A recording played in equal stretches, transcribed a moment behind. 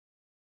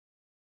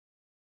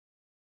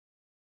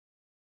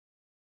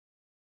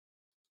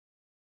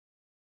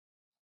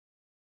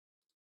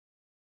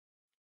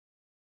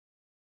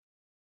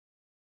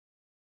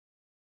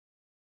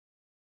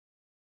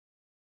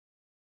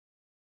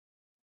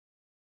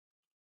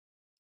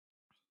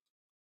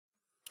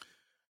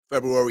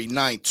February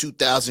 9th,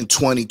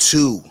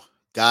 2022.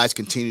 Guys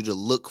continue to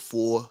look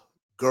for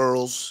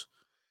girls,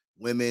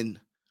 women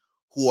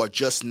who are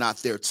just not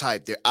their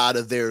type. They're out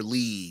of their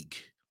league.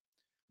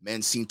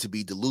 Men seem to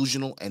be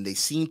delusional, and they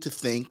seem to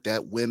think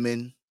that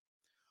women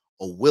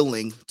are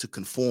willing to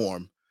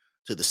conform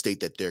to the state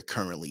that they're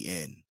currently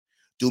in.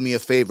 Do me a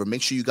favor.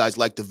 Make sure you guys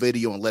like the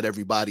video and let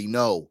everybody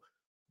know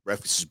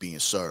breakfast is being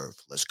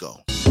served. Let's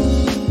go.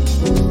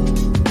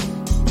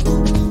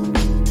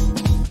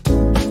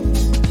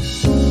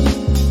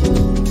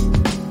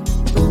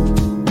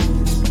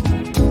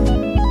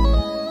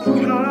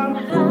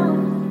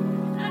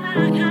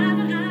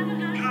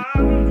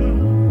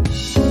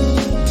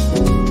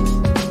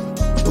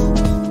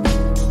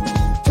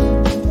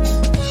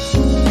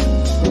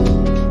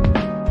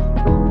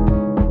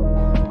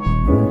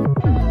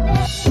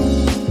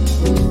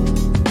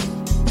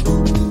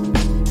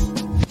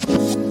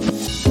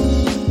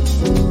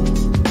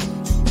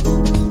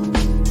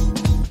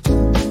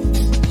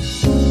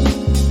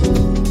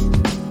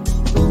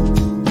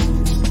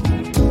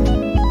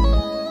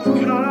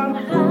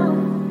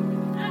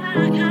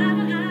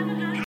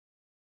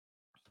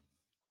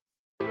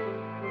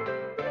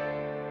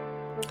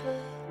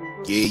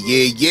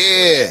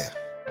 Yeah.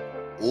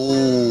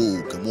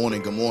 Ooh, good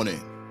morning.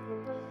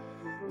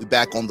 We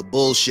back on the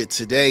bullshit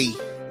today.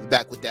 We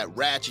back with that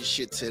ratchet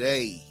shit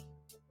today.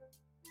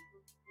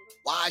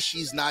 Why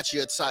she's not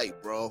your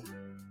type, bro. You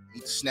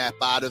need to snap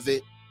out of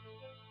it.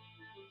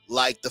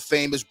 Like the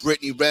famous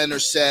Brittany Renner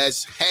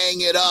says,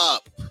 hang it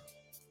up.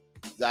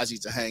 You guys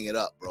need to hang it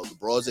up, bro. The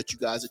bros that you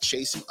guys are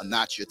chasing are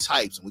not your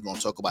types, and we're going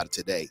to talk about it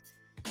today.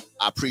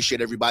 I appreciate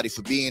everybody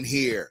for being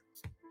here.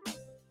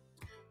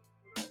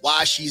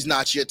 Why she's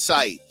not your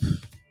type.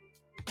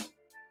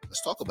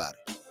 Let's talk about it.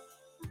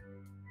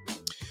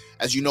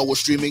 As you know, we're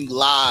streaming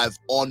live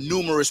on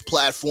numerous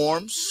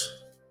platforms.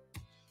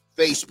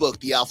 Facebook,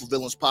 the Alpha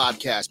Villains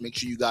Podcast. Make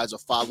sure you guys are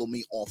following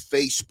me on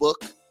Facebook,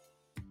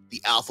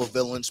 the Alpha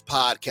Villains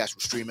Podcast.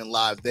 We're streaming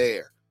live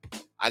there.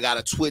 I got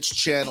a Twitch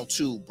channel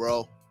too,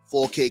 bro.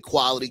 4K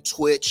quality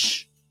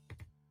Twitch.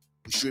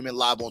 We're streaming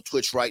live on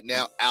Twitch right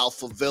now.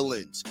 Alpha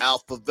Villains.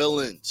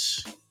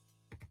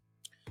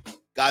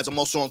 Guys, I'm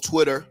also on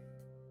Twitter.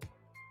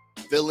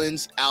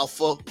 Villains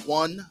Alpha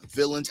 1.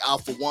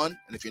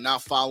 And if you're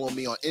not following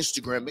me on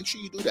Instagram, make sure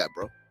you do that,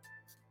 bro.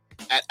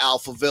 At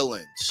Alpha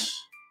Villains.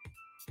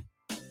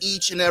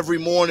 Each and every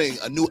morning,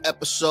 a new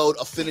episode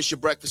of Finish Your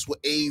Breakfast with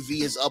AV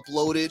is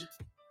uploaded.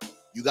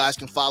 You guys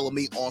can follow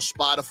me on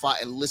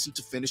Spotify and listen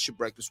to Finish Your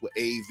Breakfast with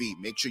AV.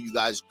 Make sure you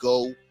guys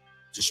go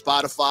to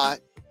Spotify,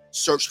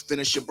 search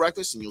Finish Your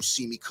Breakfast, and you'll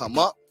see me come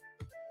up.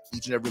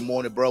 Each and every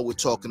morning, bro, we're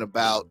talking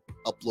about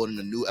uploading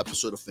a new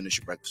episode of Finish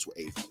Your Breakfast with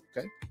AV,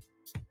 okay?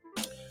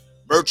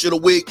 Merch of the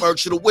week.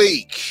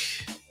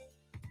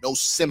 No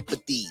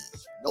sympathy,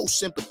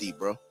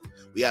 bro.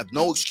 We have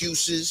no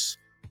excuses.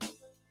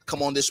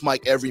 Come on this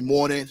mic every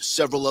morning.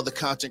 Several other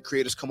content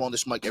creators come on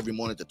this mic every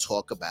morning to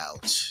talk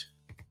about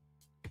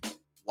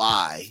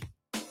why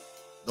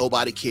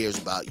nobody cares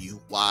about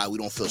you, why we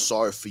don't feel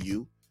sorry for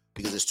you,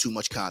 because there's too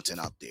much content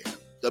out there.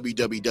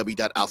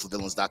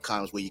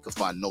 www.alphavillains.com is where you can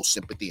find No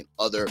Sympathy and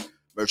other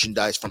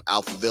merchandise from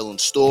Alpha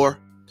Villains store.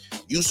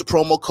 Use the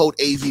promo code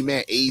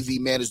AVMAN.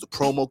 AVMAN is the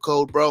promo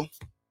code, bro.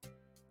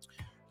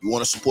 You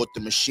want to support the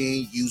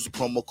machine, use the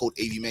promo code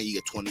AVMAN. You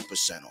get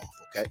 20% off,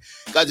 okay?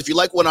 Guys, if you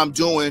like what I'm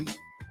doing,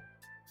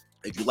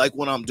 you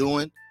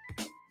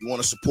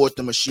want to support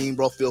the machine,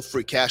 bro, feel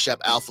free. Cash App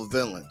Alpha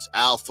Villains.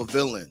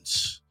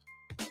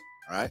 All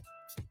right?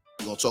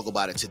 We're going to talk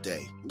about it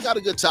today. We got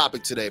a good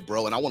topic today,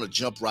 bro, and I want to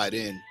jump right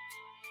in.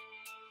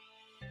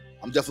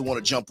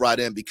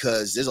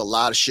 Because there's a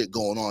lot of shit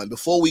going on. And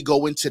before we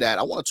go into that,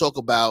 I want to talk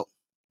about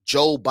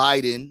Joe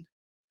Biden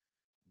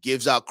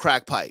gives out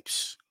crack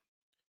pipes.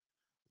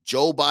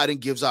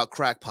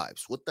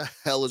 What the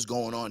hell is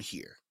going on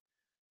here?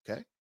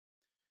 Okay.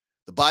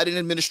 The Biden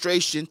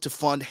administration to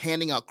fund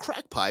handing out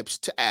crack pipes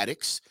to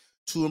addicts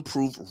to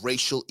improve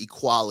racial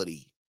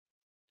equality.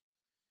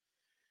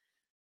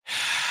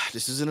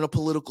 This isn't a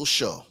political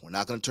show. We're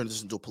not going to turn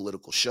this into a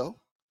political show,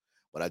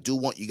 but I do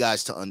want you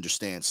guys to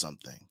understand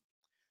something.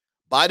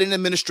 Biden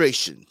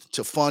administration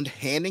to fund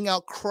handing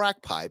out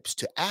crack pipes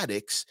to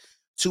addicts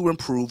to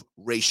improve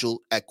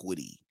racial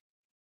equity.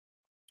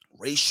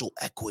 Racial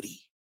equity.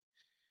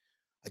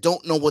 I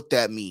don't know what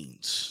that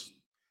means.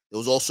 There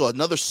was also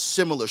another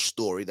similar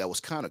story that was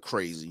kind of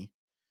crazy.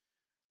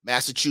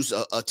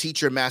 Massachusetts, a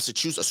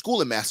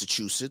school in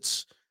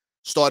Massachusetts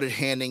started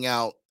handing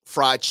out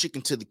fried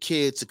chicken to the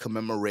kids to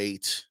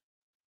commemorate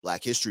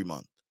Black History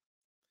Month.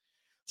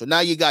 So now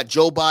you got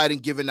Joe Biden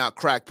giving out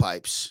crack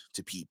pipes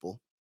to people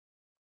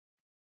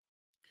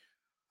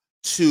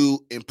to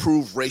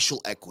improve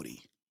racial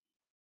equity.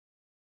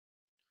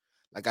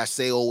 Like I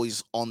say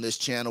always on this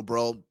channel,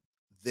 bro,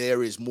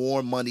 there is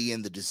more money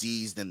in the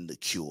disease than the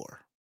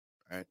cure,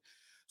 right?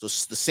 So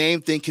the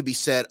same thing can be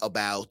said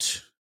about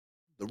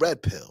the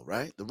red pill,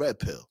 right? The red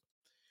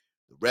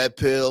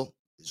pill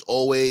is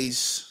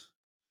always,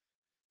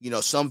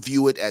 some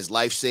view it as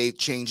life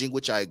changing,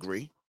 which I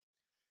agree.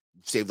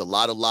 saved a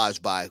lot of lives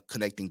by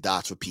connecting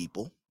dots with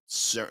people.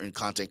 Certain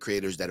content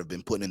creators that have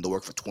been putting in the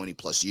work for 20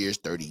 plus years,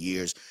 30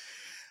 years,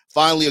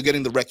 finally are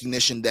getting the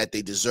recognition that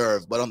they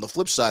deserve. But on the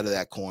flip side of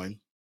that coin,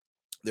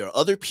 there are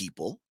other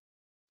people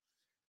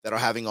that are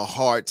having a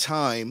hard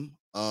time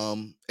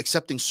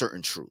accepting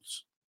certain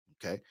truths.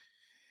 Okay.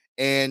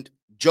 And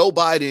Joe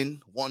Biden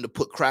wanting to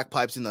put crack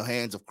pipes in the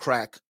hands of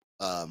crackheads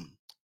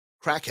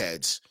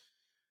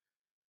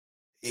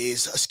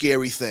is a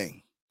scary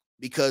thing,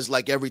 because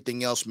like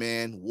everything else,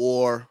 man, the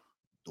war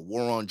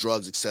on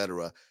drugs,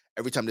 etc.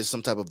 Every time there's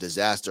some type of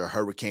disaster, a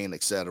hurricane,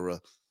 etc.,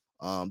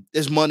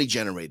 there's money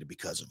generated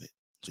because of it.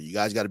 So you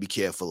guys got to be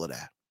careful of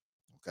that.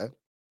 Okay.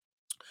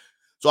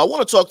 So I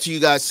want to talk to you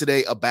guys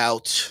today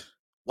about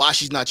why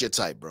she's not your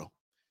type, bro.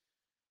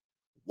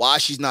 Why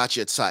she's not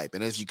your type.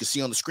 And as you can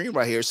see on the screen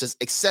right here, it says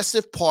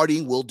excessive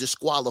partying will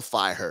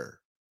disqualify her.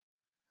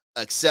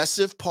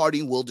 Excessive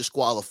partying will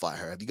disqualify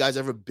her. Have you guys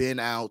ever been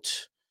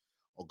out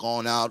or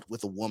gone out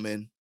with a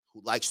woman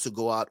who likes to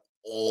go out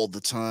all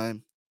the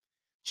time?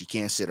 She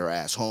can't sit her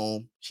ass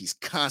home. She's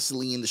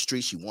constantly in the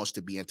street. She wants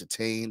to be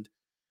entertained.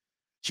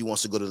 She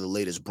wants to go to the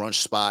latest brunch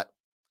spot.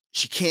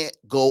 She can't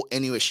go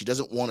anywhere. She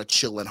doesn't want to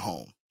chill at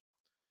home,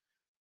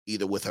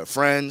 either with her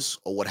friends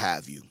or what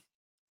have you.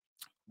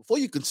 Before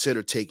you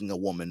consider taking a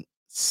woman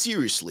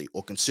seriously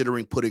or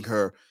considering putting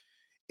her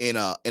in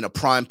a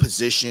prime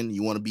position,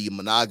 you want to be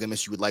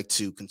monogamous, you would like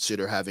to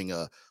consider having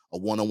a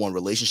one-on-one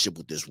relationship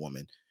with this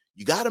woman,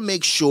 you got to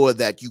make sure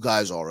that you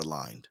guys are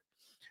aligned.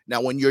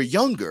 Now, when you're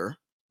younger,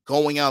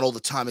 going out all the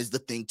time is the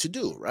thing to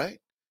do, right?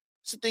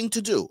 It's the thing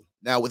to do.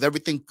 Now, with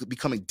everything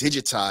becoming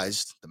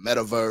digitized, the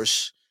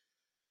metaverse,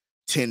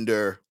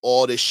 Tinder,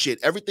 all this shit,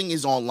 everything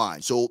is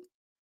online. So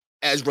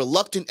as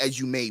reluctant as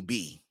you may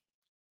be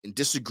in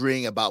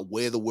disagreeing about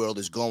where the world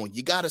is going,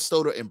 you got to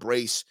sort of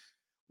embrace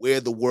where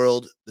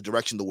the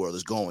direction the world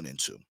is going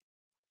into.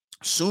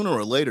 Sooner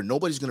or later,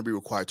 nobody's going to be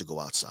required to go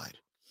outside.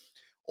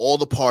 All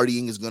the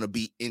partying is going to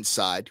be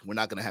inside. We're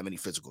not going to have any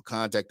physical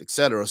contact,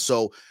 etc.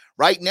 So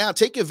right now,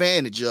 take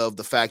advantage of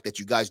the fact that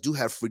you guys do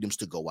have freedoms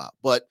to go out.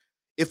 But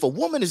if a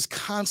woman is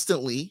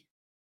constantly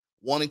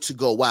wanting to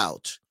go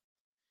out,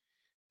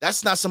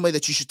 that's not somebody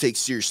that you should take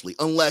seriously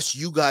unless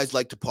you guys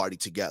like to party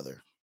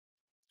together.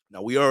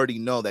 Now, we already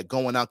know that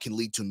going out can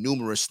lead to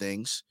numerous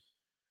things: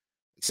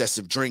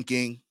 excessive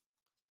drinking,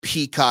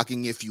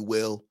 peacocking, if you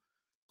will,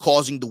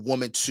 causing the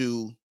woman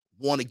to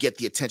want to get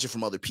the attention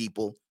from other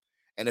people.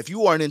 And if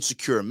you are an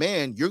insecure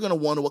man, you're going to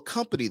want to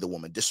accompany the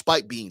woman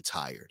despite being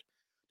tired,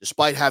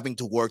 despite having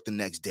to work the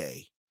next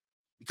day,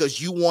 because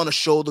you want to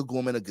show the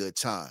woman a good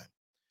time.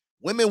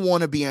 Women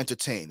want to be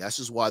entertained. That's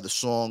just why the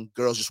song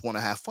Girls Just Want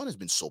to Have Fun has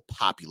been so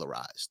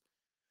popularized.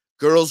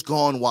 Girls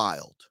Gone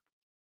Wild.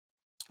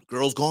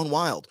 Girls Gone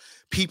Wild.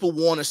 People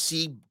want to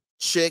see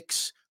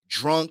chicks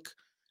drunk.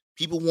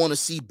 People want to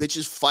see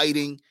bitches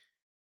fighting.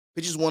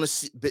 People want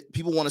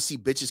to see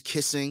bitches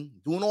kissing,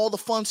 doing all the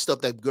fun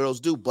stuff that girls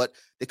do. But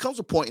there comes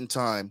a point in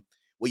time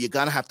where you're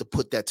gonna have to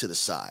put that to the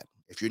side.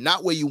 If you're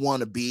not where you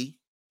want to be,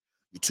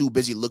 you're too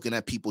busy looking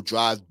at people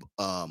drive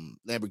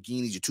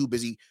Lamborghinis. You're too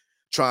busy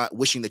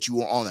wishing that you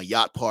were on a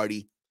yacht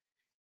party.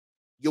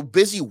 You're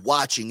busy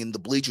watching in the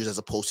bleachers as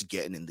opposed to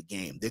getting in the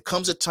game. There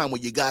comes a time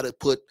where you gotta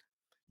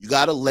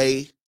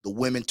lay the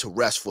women to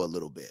rest for a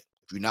little bit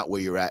if you're not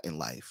where you're at in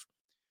life.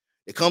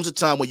 There comes a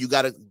time where you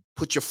gotta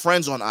put your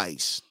friends on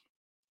ice.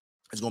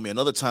 There's going to be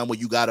another time where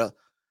you got to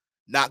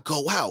not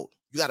go out.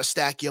 You got to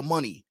stack your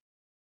money.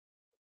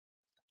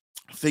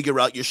 Figure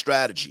out your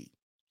strategy.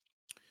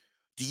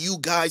 Do you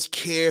guys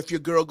care if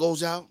your girl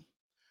goes out?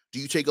 Do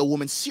you take a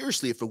woman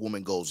seriously if a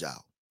woman goes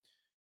out?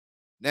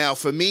 Now,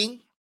 for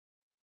me,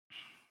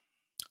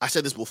 I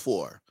said this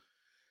before.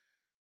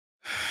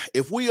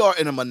 If we are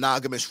in a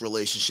monogamous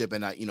relationship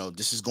and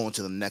this is going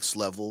to the next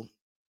level,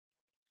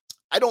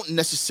 I don't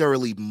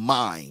necessarily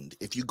mind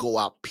if you go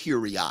out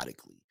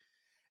periodically.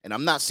 And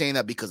I'm not saying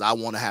that because I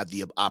want to have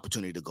the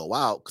opportunity to go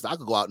out, because I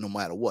could go out no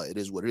matter what. It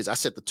is what it is. I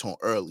set the tone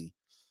early.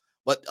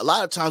 But a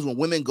lot of times when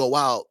women go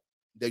out,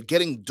 they're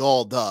getting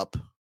dolled up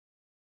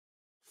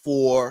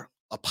for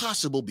a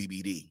possible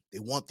BBD. They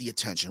want the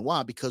attention.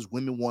 Why? Because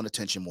women want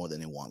attention more than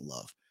they want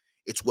love.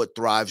 It's what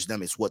thrives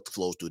them. It's what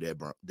flows through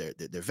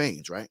their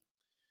veins, right?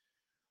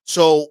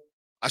 So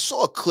I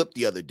saw a clip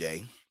the other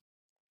day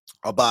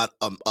about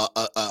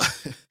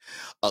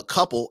a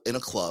couple in a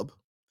club.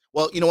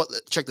 Well, you know what?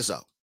 Check this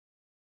out.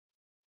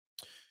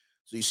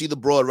 So you see the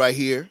broad right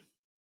here.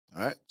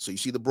 All right. So you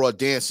see the broad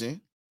dancing.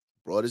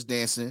 Broad is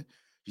dancing.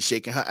 She's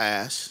shaking her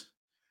ass.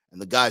 And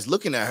the guy's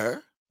looking at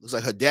her. Looks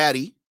like her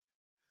daddy.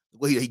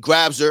 Well, he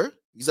grabs her.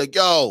 He's like,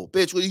 yo,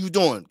 bitch, what are you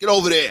doing? Get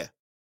over there.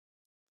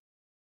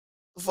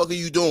 What the fuck are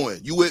you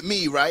doing? You with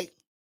me, right?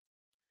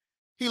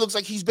 He looks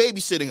like he's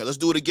babysitting her. Let's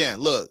do it again.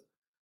 Look,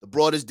 the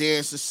broad is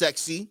dancing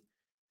sexy.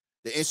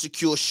 The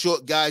insecure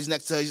short guy's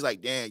next to her. He's like,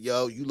 damn,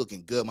 yo, you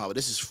looking good, mama.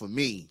 This is for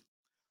me.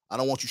 I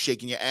don't want you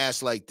shaking your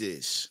ass like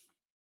this.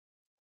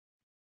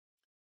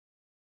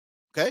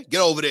 Okay,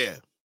 get over there.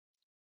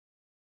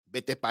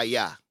 Vete pa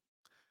allá.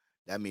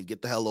 That means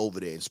get the hell over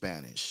there in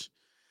Spanish.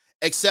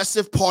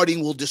 Excessive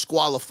partying will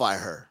disqualify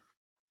her.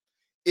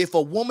 If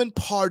a woman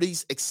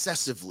parties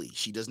excessively,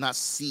 she does not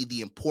see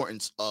the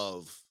importance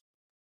of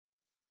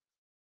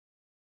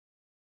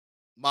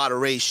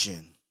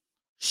moderation.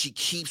 She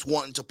keeps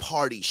wanting to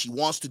party. She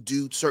wants to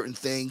do certain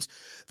things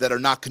that are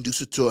not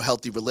conducive to a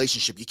healthy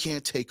relationship. You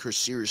can't take her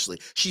seriously.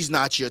 She's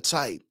not your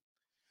type.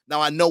 Now,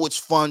 I know it's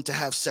fun to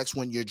have sex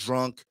when you're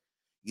drunk.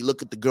 You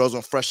look at the girls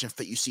on Fresh and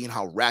Fit, you seeing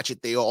how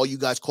ratchet they are. All you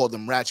guys call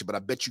them ratchet, but I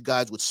bet you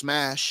guys would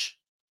smash.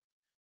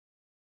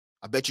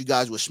 I bet you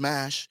guys would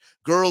smash.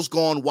 Girls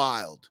gone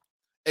wild.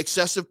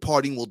 Excessive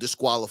partying will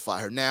disqualify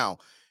her. Now,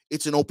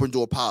 it's an open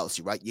door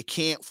policy, right? You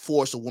can't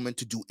force a woman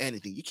to do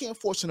anything. You can't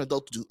force an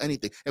adult to do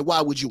anything. And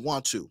why would you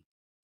want to?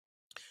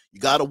 You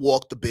got to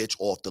walk the bitch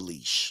off the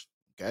leash,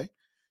 okay?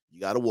 You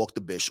got to walk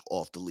the bitch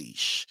off the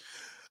leash.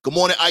 Good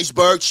morning,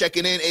 Iceberg.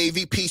 Checking in.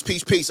 AV, peace,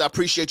 peace, peace. I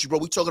appreciate you, bro.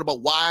 We talking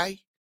about why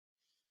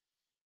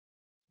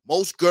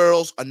most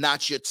girls are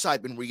not your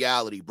type in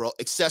reality, bro.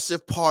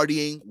 Excessive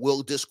partying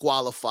will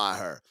disqualify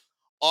her.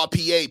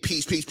 RPA,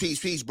 peace, peace, peace,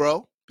 peace,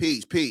 bro.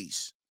 Peace,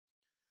 peace.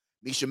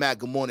 Misha Matt,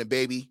 good morning,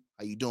 baby.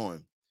 How you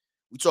doing?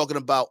 We talking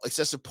about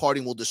excessive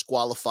partying will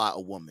disqualify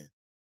a woman.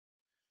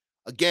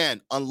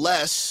 Again,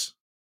 unless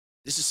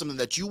this is something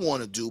that you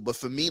want to do. But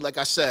for me, like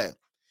I said,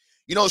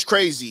 you know, it's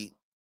crazy.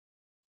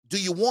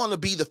 Do you want to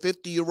be the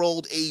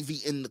 50-year-old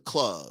AV in the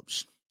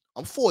clubs?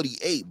 I'm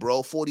 48,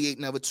 bro. 48,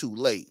 never too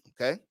late,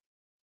 okay?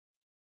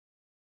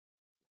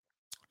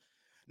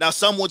 Now,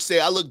 some would say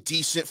I look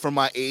decent for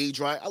my age,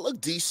 right? I look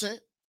decent.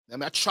 I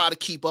mean, I try to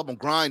keep up. I'm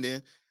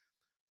grinding.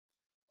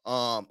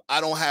 I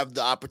don't have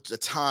the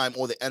time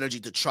or the energy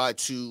to try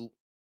to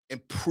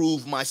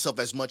improve myself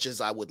as much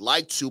as I would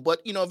like to.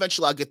 But, you know,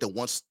 eventually I'll get there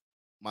once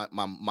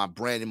my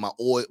brand and my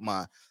oil,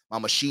 my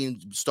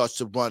machine starts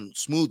to run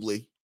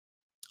smoothly.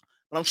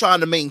 But I'm trying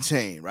to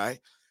maintain, right?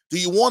 Do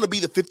you want to be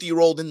the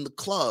 50-year-old in the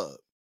club?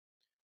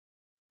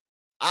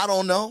 I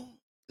don't know.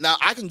 Now,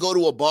 I can go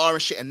to a bar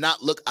and shit and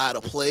not look out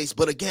of place.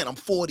 But again, I'm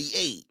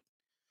 48.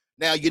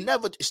 Now,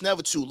 it's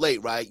never too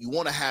late, right? You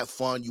want to have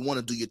fun. You want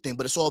to do your thing,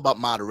 but it's all about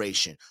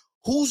moderation.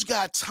 Who's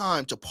got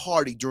time to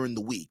party during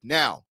the week?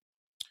 Now,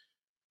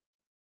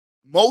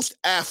 most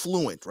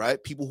affluent,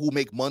 right? People who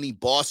make money,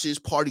 bosses,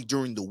 party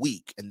during the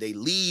week, and they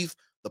leave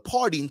the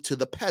partying to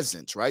the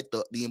peasants, right?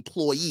 The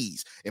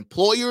employees.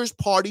 Employers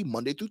party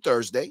Monday through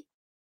Thursday.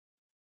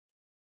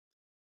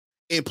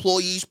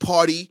 Employees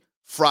party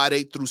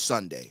Friday through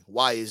Sunday.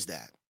 Why is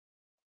that?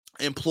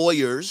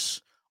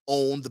 Employers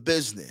own the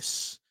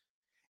business,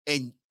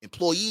 and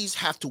employees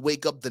have to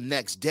wake up the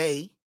next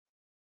day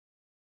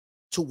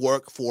to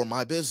work for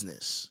my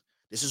business.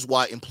 This is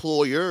why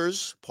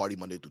employers party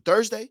Monday through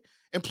Thursday.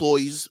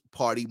 Employees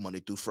party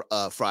Monday through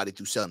Friday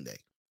through Sunday.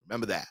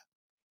 Remember that.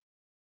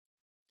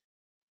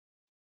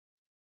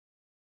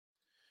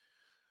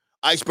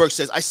 Iceberg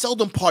says, I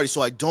seldom party,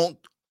 so I don't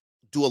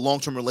do a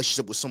long-term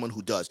relationship with someone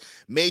who does.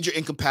 Major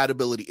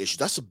incompatibility issues.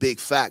 That's a big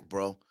fact,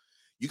 bro.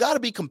 You got to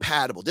be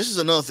compatible. This is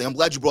another thing. I'm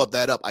glad you brought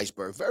that up,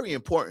 Iceberg. Very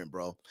important,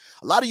 bro.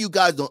 A lot of you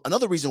guys don't.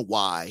 Another reason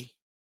why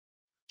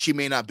she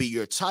may not be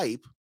your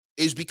type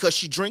is because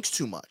she drinks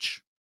too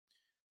much.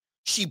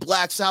 She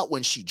blacks out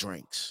when she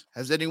drinks.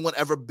 Has anyone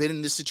ever been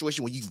in this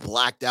situation where you've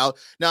blacked out?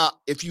 Now,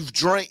 if you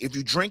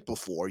drink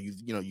before,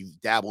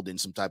 you've dabbled in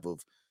some type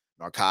of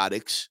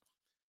narcotics.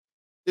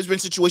 There's been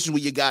situations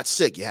where you got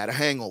sick, you had a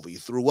hangover, you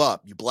threw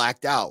up, you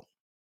blacked out.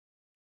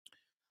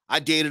 I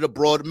dated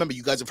abroad. Remember,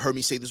 you guys have heard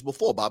me say this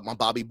before about my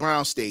Bobby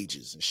Brown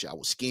stages and shit. I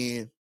was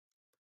skiing,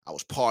 I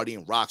was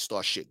partying, rock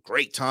star shit.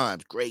 Great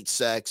times, great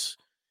sex,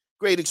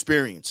 great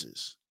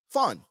experiences,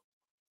 fun.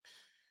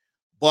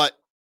 But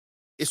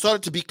it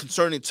started to be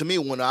concerning to me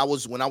when I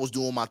was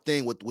doing my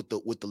thing with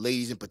the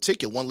ladies in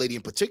particular. One lady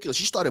in particular,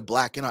 she started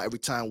blacking out every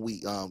time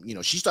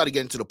she started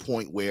getting to the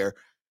point where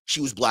she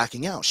was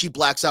blacking out. She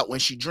blacks out when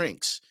she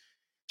drinks.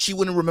 She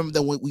wouldn't remember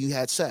that when we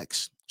had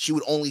sex. She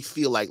would only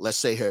feel like, let's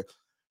say her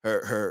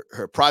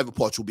private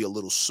parts will be a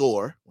little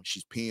sore when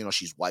she's peeing or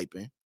she's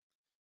wiping.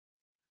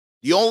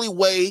 The only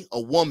way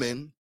a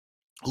woman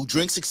who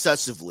drinks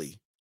excessively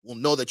will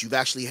know that you've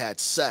actually had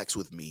sex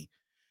with me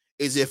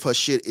is if her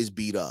shit is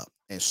beat up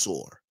and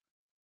sore.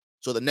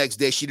 So the next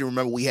day she didn't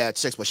remember we had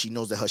sex, but she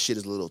knows that her shit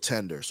is a little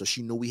tender. So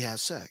she knew we had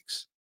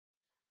sex.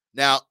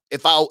 Now,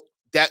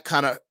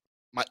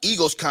 my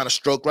ego's kind of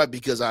stroked, right?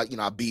 Because I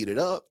beat it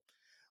up,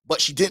 but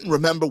she didn't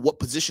remember what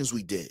positions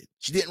we did.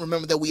 She didn't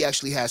remember that we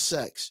actually had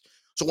sex.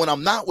 So when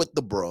I'm not with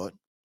the broad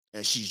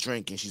and she's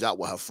drinking, she's out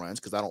with her friends,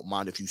 because I don't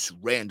mind if you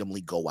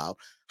randomly go out.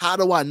 How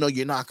do I know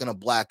you're not going to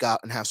black out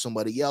and have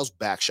somebody else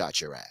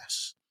backshot your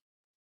ass?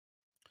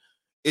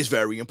 It's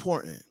very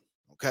important,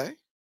 okay?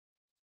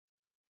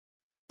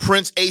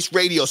 Prince Ace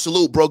Radio,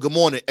 salute, bro. Good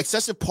morning.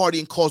 Excessive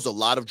partying caused a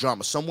lot of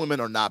drama. Some women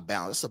are not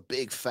balanced. That's a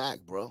big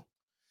fact, bro.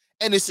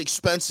 And it's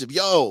expensive.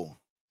 Yo,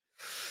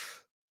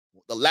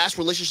 the last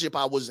relationship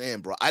I was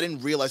in, bro, I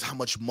didn't realize how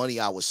much money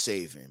I was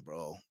saving,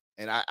 bro.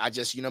 And I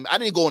just, I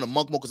didn't go in a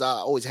monk mode because I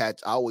always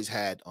had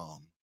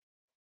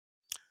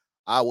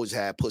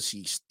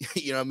pussies,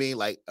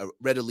 like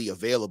readily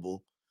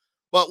available.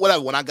 But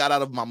whatever, when I got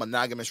out of my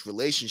monogamous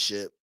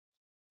relationship,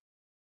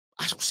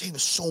 I was saving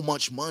so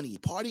much money.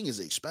 Partying is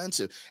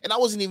expensive. And I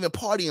wasn't even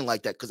partying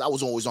like that because I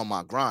was always on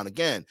my grind.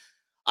 Again,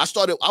 I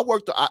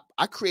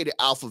created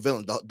Alpha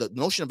Villain. The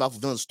notion of Alpha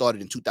Villain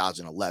started in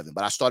 2011,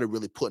 but I started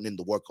really putting in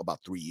the work about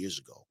 3 years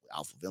ago with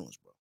Alpha Villains,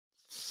 bro.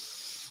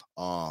 So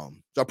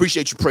I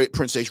appreciate you,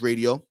 Prince H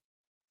Radio.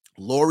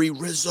 Lori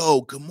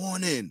Rizzo, good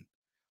morning.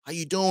 How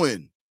you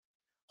doing?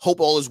 Hope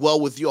all is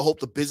well with you. I hope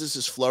the business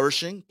is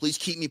flourishing. Please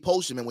keep me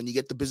posted, man. When you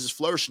get the business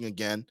flourishing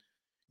again,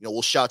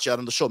 we'll shout you out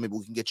on the show. Maybe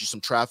we can get you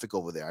some traffic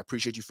over there. I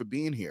appreciate you for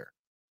being here.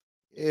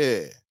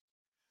 Yeah.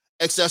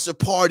 Excessive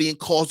partying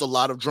caused a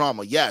lot of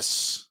drama.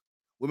 Yes.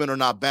 Women are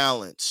not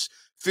balanced.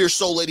 Fierce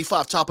Soul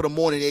 85, top of the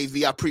morning,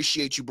 AV. I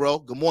appreciate you, bro.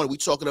 Good morning. We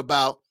talking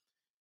about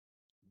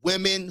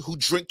women who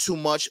drink too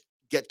much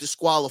get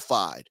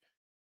disqualified.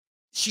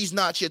 She's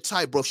not your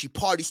type, bro. If she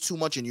parties too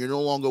much and you're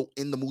no longer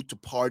in the mood to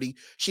party,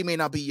 she may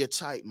not be your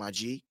type, my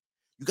G.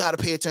 You got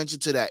to pay attention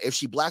to that. If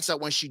she blacks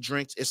out when she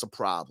drinks, it's a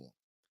problem.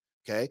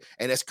 Okay.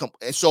 And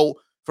so,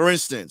 for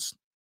instance,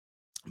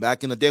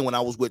 back in the day when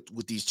I was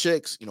with these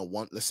chicks,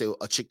 let's say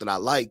a chick that I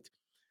liked,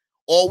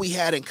 all we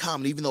had in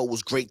common, even though it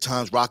was great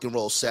times, rock and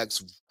roll,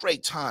 sex,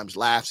 great times,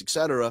 laughs,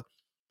 etc.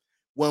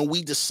 When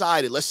we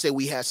decided, let's say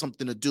we had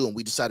something to do and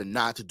we decided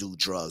not to do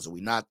drugs or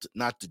not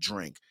to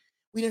drink,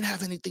 we didn't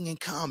have anything in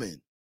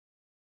common.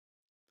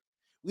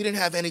 We didn't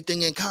have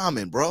anything in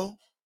common, bro.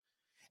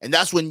 And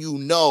that's when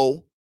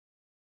the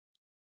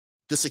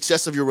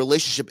success of your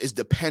relationship is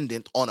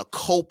dependent on a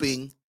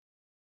coping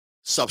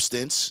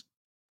substance.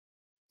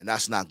 And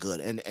that's not good.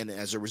 And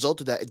as a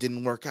result of that, it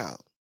didn't work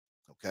out.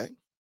 Okay.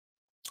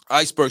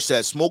 Iceberg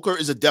says, smoker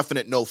is a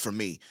definite no for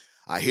me.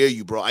 I hear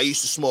you, bro. I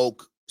used to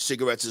smoke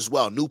cigarettes as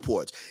well,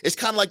 Newports. It's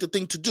kind of like the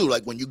thing to do.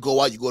 Like when you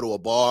go out, you go to a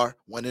bar,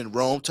 when in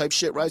Rome type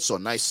shit, right? So a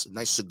nice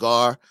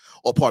cigar,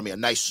 a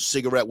nice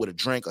cigarette with a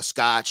drink, a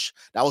scotch.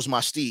 That was my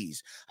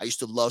steez. I used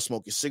to love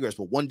smoking cigarettes,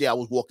 but one day I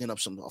was walking up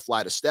a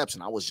flight of steps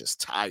and I was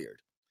just tired.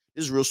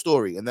 This is a real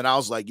story. And then I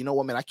was like, you know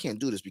what, man, I can't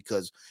do this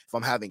because if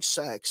I'm having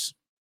sex,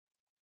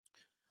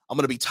 I'm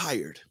going to be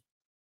tired,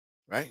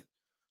 right?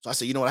 So I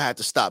said, you know what, I had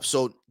to stop.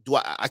 So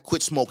I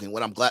quit smoking,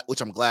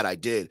 which I'm glad I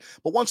did.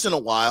 But once in a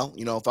while,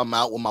 if I'm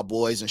out with my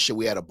boys and shit,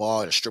 we at a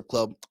bar, at a strip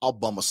club, I'll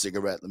bum a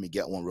cigarette. Let me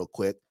get one real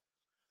quick.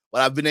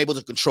 But I've been able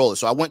to control it.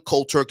 So I went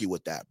cold turkey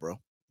with that, bro.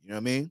 You know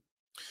what I mean?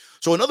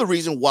 So another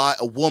reason why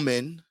a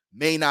woman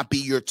may not be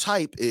your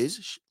type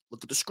is,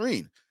 look at the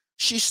screen.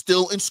 She's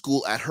still in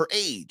school at her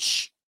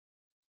age.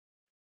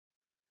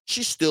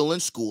 She's still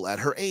in school at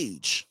her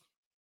age.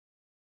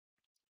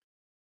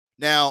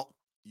 Now,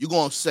 you're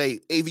going to say,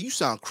 AV, you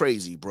sound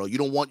crazy, bro. You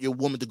don't want your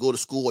woman to go to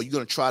school, or you're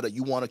going to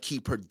you want to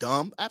keep her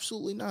dumb?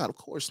 Absolutely not. Of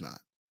course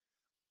not.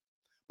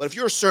 But if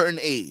you're a certain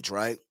age,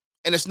 right,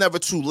 and it's never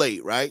too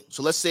late, right?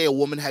 So let's say a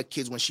woman had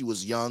kids when she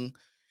was young.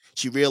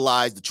 She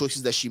realized the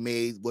choices that she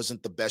made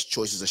wasn't the best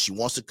choices, and she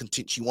wants to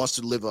continue. She wants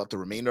to live out the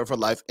remainder of her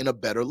life in a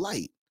better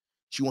light.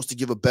 She wants to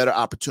give a better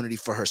opportunity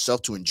for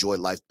herself to enjoy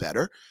life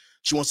better.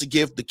 She wants to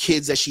give the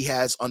kids that she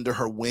has under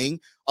her wing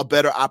a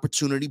better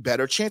opportunity,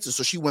 better chances.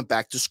 So she went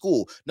back to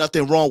school.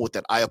 Nothing wrong with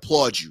that. I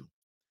applaud you.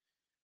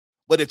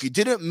 But if you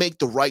didn't make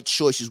the right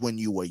choices when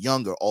you were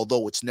younger,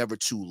 although it's never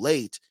too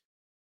late,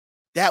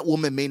 that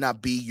woman may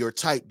not be your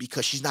type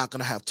because she's not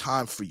going to have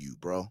time for you,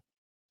 bro.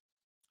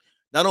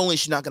 Not only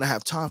is she not going to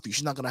have time for you,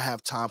 she's not going to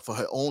have time for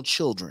her own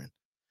children.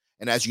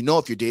 And as you know,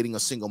 if you're dating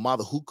a single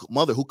mother,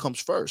 who comes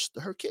first?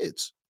 Her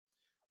kids.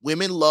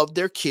 Women love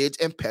their kids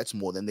and pets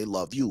more than they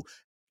love you.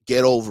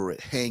 Get over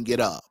it. Hang it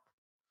up.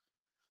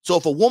 So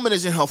if a woman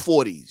is in her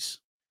 40s,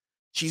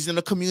 she's in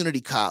a community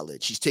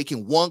college, she's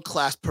taking one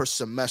class per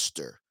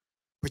semester,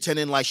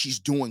 pretending like she's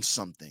doing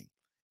something,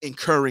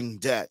 incurring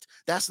debt.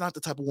 That's not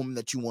the type of woman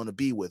that you want to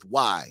be with.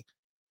 Why?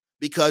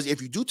 Because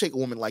if you do take a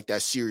woman like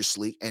that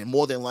seriously, and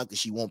more than likely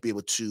she won't be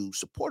able to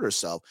support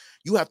herself,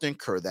 you have to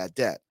incur that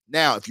debt.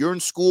 Now, if you're in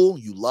school,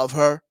 you love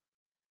her,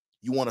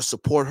 you want to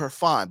support her,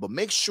 fine. But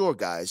make sure,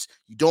 guys,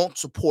 you don't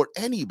support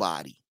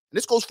anybody. And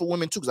this goes for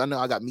women too, because I know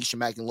I got Misha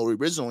Mack and Lori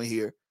Rizzo in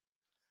here.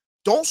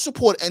 Don't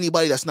support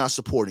anybody that's not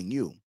supporting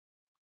you.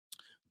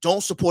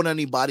 Don't support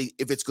anybody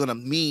if it's going to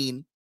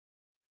mean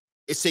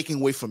it's taking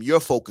away from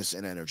your focus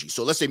and energy.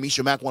 So let's say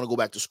Misha Mack want to go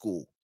back to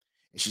school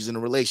and she's in a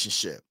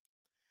relationship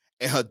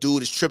and her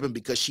dude is tripping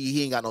because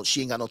she ain't got no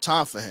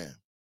time for him.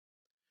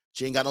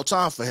 She ain't got no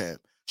time for him.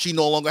 She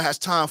no longer has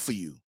time for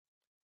you.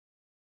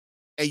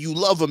 And you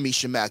love her,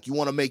 Misha Mack. You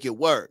want to make it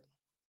work.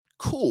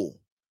 Cool.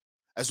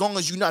 As long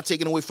as you're not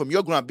taking away from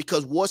your grind,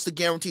 because what's the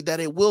guarantee that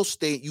it will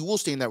stay? You will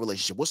stay in that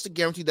relationship. What's the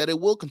guarantee that it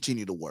will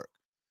continue to work?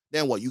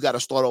 Then what? You got to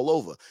start all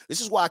over.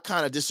 This is why I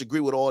kind of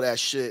disagree with all that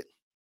shit.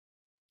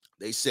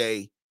 They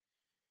say,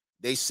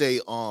 a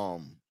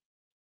woman,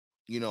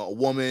 you know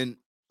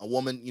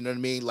what I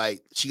mean?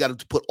 Like she got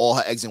to put all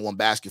her eggs in one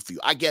basket for you.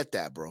 I get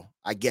that, bro.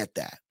 I get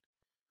that.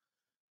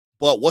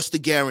 But what's the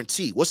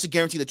guarantee? What's the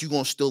guarantee that you're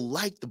going to still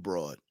like the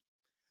broad?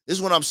 This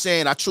is what I'm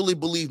saying. I truly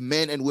believe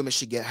men and women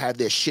should have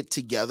their shit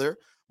together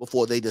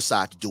before they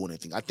decide to do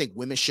anything. I think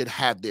women should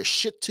have their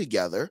shit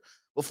together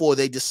before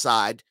they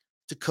decide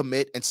to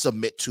commit and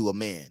submit to a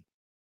man.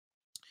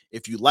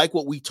 If you like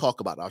what we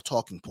talk about, our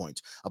talking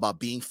points about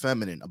being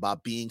feminine,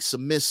 about being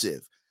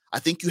submissive, I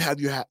think you have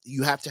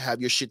to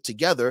have your shit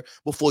together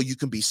before you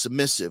can be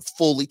submissive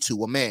fully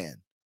to a man.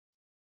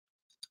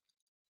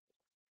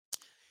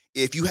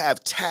 If you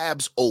have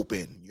tabs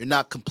open, you're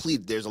not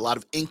complete. There's a lot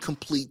of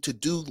incomplete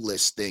to-do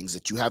list things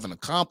that you haven't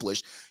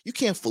accomplished. You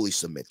can't fully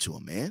submit to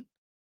a man.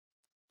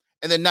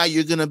 And then now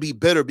you're going to be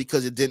bitter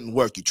because it didn't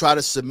work. You try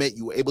to submit,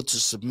 you were able to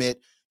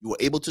submit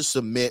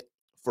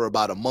for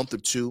about a month or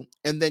two,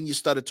 and then you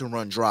started to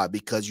run dry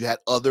because you had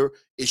other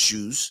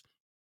issues,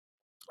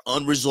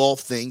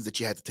 unresolved things that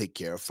you had to take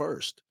care of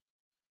first.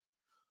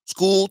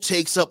 School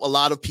takes up a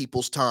lot of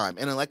people's time.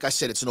 And like I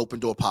said, it's an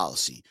open door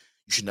policy.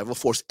 You should never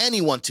force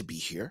anyone to be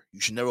here.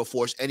 You should never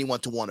force anyone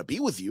to want to be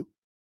with you.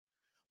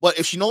 But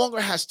if she no longer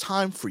has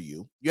time for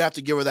you, you have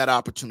to give her that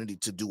opportunity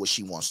to do what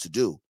she wants to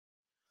do.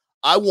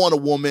 I want a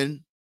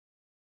woman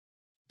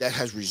that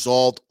has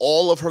resolved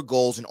all of her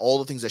goals and all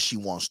the things that she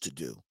wants to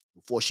do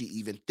before she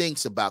even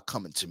thinks about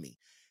coming to me.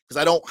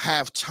 Because I don't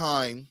have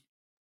time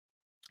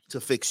to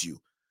fix you.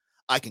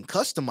 I can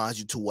customize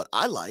you to what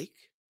I like.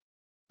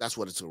 That's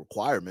what it's a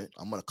requirement.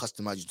 I'm going to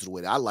customize you to the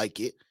way that I like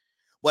it.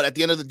 But at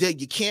the end of the day,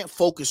 you can't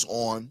focus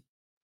on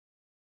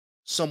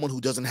someone who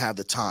doesn't have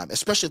the time,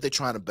 especially if they're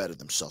trying to better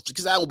themselves,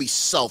 because that will be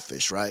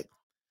selfish, right?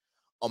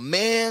 A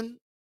man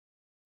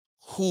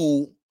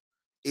who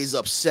is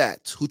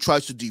upset, who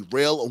tries to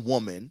derail a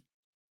woman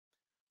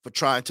for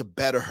trying to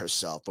better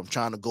herself, from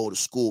trying to go to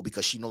school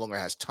because she no longer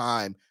has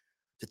time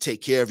to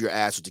take care of your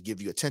ass or to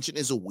give you attention,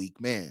 is a weak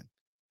man.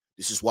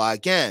 This is why,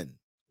 again,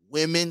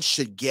 women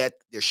should get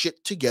their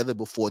shit together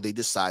before they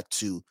decide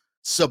to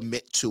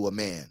submit to a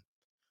man.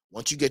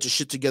 Once you get your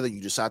shit together,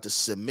 you decide to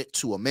submit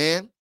to a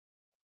man,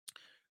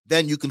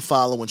 then you can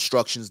follow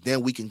instructions.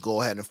 Then we can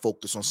go ahead and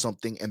focus on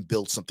something and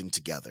build something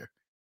together.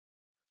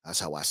 That's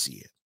how I see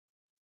it.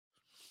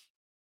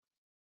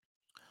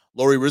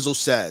 Lori Rizzo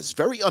says,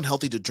 very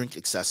unhealthy to drink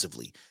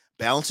excessively.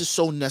 Balance is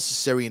so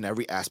necessary in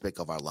every aspect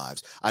of our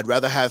lives. I'd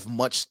rather have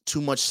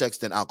too much sex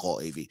than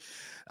alcohol, AV.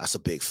 That's a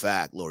big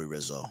fact, Lori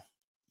Rizzo.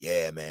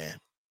 Yeah, man.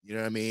 You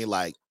know what I mean?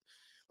 Like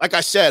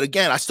I said,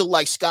 again, I still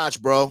like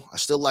scotch, bro. I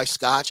still like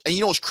scotch. And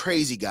you know what's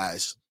crazy,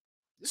 guys?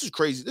 This is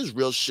crazy. This is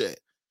real shit.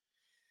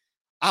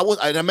 I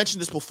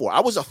mentioned this before. I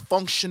was a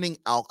functioning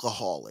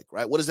alcoholic,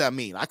 right? What does that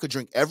mean? I could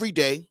drink every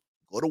day,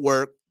 go to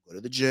work, go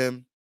to the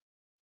gym,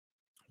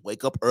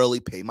 wake up early,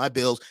 pay my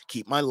bills,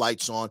 keep my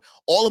lights on.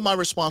 All of my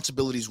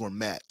responsibilities were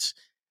met.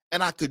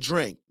 And I could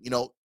drink,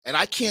 and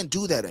I can't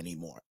do that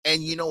anymore.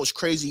 And it's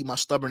crazy, my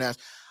stubborn ass.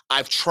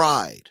 I've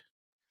tried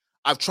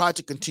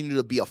to continue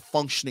to be a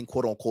functioning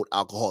quote unquote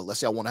alcoholic. Let's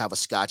say I want to have a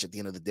scotch at the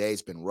end of the day.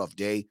 It's been a rough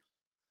day.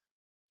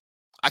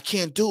 I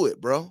can't do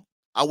it, bro.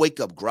 I wake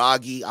up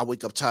groggy. I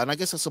wake up tired. And I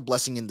guess that's a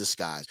blessing in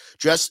disguise.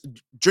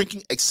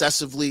 Drinking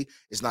excessively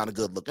is not a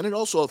good look. And it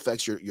also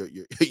affects your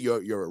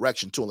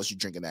erection too, unless you're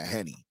drinking that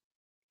Henny.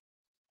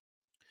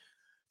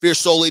 Fierce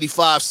Soul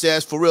 85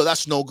 says, for real,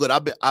 that's no good.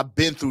 I've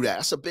been through that.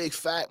 That's a big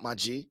fact, my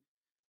G.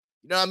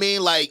 You know what I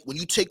mean? Like when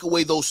you take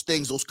away those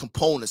things, those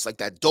components, like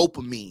that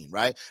dopamine,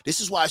 right? This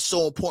is why it's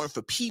so important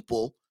for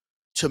people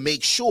to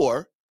make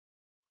sure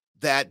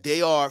that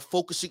they are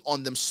focusing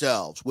on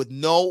themselves with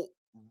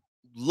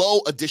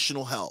low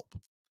additional help.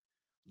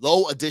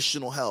 Low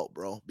additional help,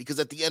 bro. Because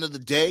at the end of the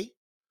day,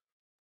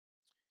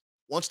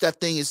 once that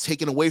thing is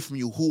taken away from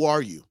you, who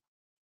are you?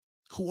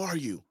 Who are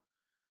you?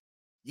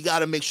 You got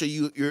to make sure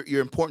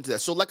you're important to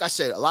that. So like I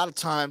said, a lot of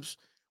times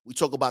we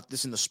talk about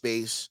this in the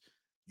space.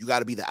 You got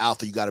to be the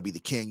alpha. You got to be the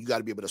king. You got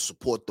to be able to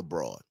support the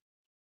broad.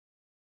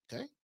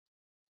 Okay?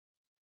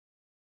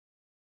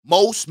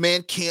 Most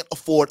men can't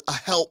afford a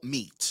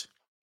helpmeet.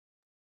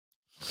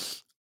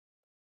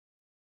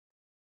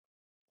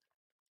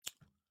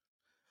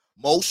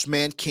 Most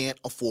men can't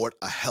afford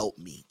a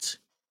helpmeet.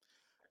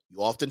 You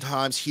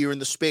oftentimes hear in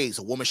the space,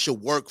 a woman should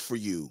work for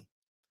you.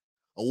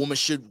 A woman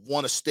should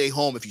want to stay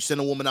home. If you send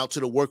a woman out to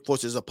the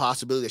workforce, there's a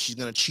possibility that she's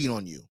going to cheat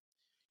on you.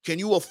 Can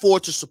you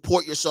afford to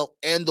support yourself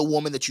and the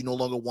woman that you no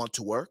longer want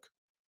to work?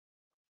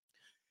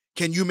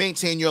 Can you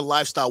maintain your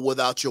lifestyle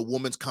without your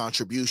woman's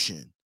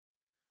contribution?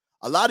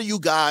 A lot of you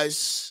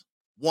guys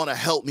want to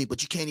help me,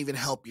 but you can't even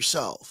help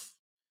yourself.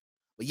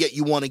 But yet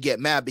you want to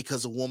get mad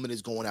because a woman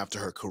is going after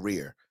her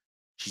career.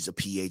 She's a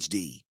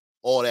PhD,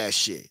 all that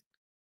shit.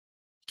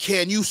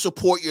 Can you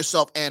support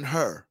yourself and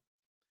her?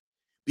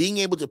 Being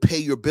able to pay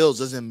your bills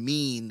doesn't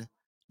mean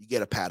you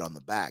get a pat on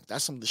the back.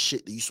 That's some of the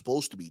shit that you're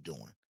supposed to be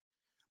doing.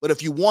 But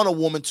if you want a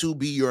woman to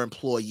be your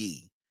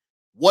employee,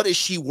 what is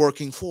she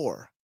working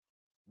for?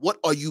 What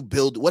have you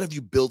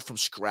built from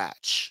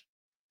scratch?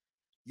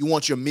 You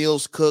want your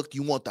meals cooked.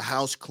 You want the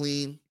house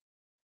clean.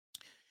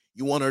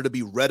 You want her to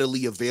be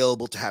readily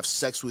available to have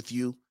sex with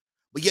you.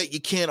 But yet you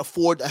can't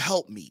afford a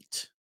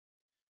helpmeet.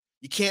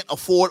 You can't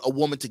afford a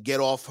woman to get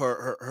off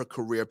her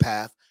career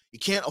path. You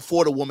can't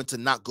afford a woman to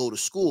not go to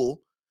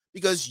school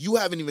because you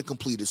haven't even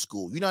completed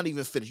school. You're not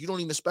even finished. You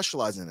don't even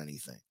specialize in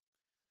anything.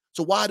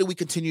 So why do we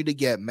continue to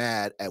get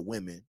mad at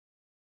women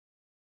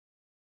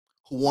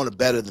who want to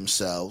better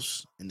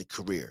themselves in the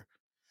career.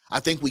 I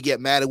think we get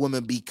mad at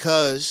women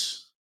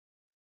because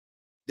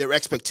their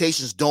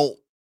expectations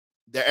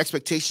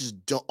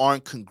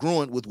aren't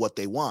congruent with what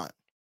they want,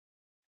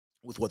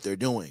 with what they're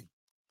doing.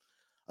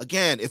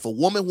 Again, if a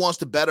woman wants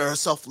to better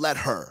herself, let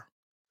her.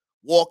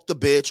 Walk the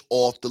bitch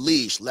off the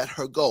leash. Let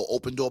her go.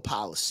 Open door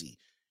policy.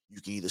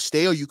 You can either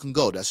stay or you can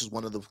go. That's just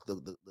one of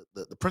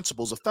the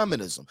principles of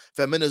feminism.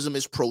 Feminism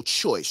is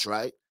pro-choice,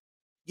 right?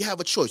 You have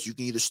a choice. You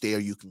can either stay or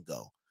you can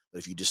go. But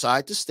if you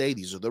decide to stay,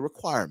 these are the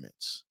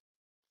requirements.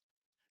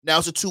 Now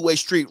it's a two-way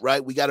street,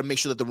 right? We got to make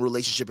sure that the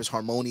relationship is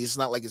harmonious. It's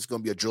not like it's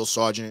going to be a drill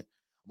sergeant.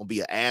 I'm going to be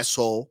an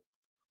asshole.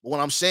 But what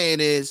I'm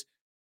saying is,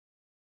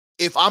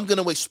 if I'm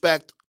going to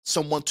expect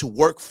someone to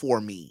work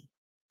for me,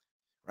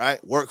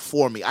 right? Work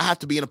for me. I have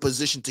to be in a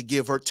position to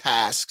give her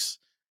tasks,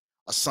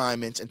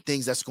 assignments, and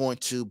things that's going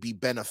to be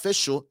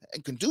beneficial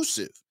and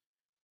conducive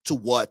to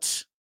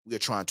what we are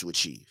trying to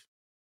achieve.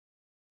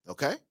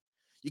 Okay?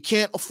 You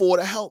can't afford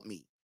to help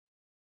me.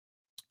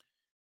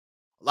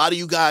 A lot of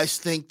you guys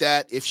think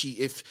that if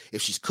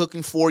she's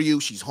cooking for you,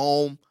 she's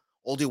home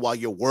all day while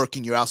you're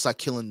working, you're outside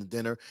killing the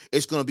dinner,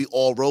 it's going to be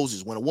all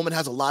roses. When a woman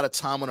has a lot of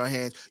time on her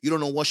hands, you don't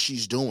know what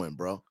she's doing,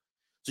 bro.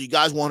 So you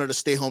guys want her to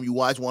stay home. You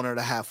guys want her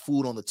to have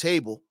food on the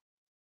table,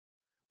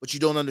 but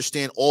you don't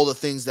understand all the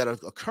things that are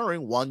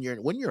occurring when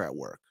you're at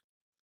work.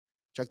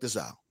 Check this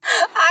out.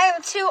 I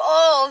am too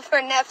old for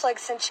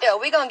Netflix and chill.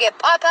 We gonna get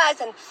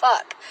Popeyes and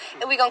fuck,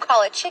 and we gonna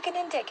call it chicken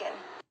and dickin'.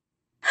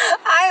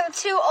 I am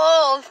too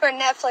old for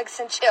Netflix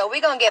and chill.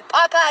 We gonna get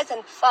Popeyes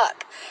and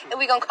fuck, and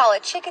we gonna call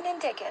it chicken and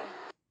dickin'.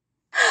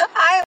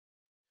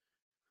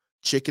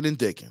 Chicken and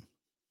dickin'.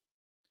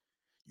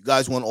 You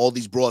guys want all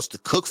these broads to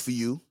cook for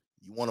you.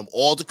 You want them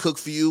all to cook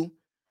for you.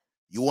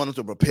 You want them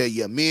to prepare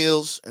your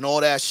meals and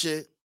all that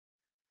shit.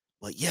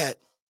 But yet,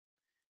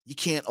 you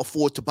can't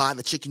afford to buy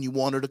the chicken you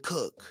want her to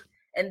cook.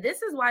 And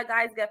this is why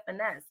guys get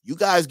finessed. You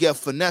guys get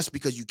finessed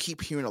because you keep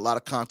hearing a lot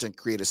of content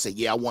creators say,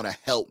 yeah, I want a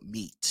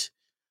helpmeet.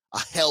 A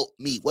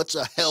helpmeet. What's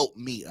a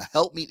helpmeet? A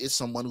helpmeet is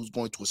someone who's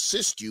going to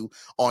assist you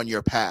on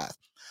your path.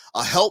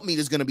 A helpmeet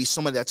is going to be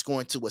someone that's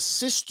going to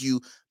assist you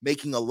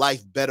making a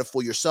life better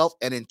for yourself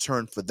and in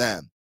turn for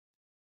them.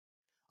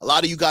 A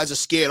lot of you guys are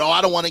scared. Oh,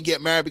 I don't want to get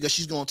married because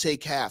she's going to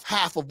take half.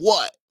 Half of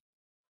what?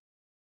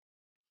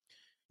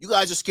 You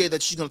guys are scared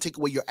that she's going to take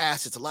away your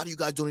assets. A lot of you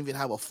guys don't even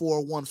have a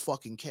 401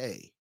 fucking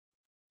K.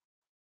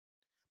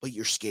 But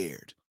you're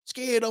scared.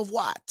 Scared of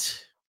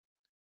what?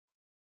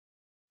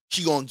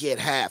 She going to get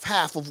half.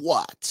 Half of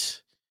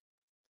what?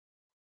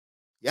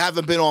 You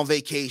haven't been on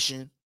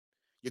vacation.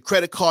 Your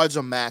credit cards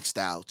are maxed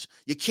out.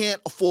 You can't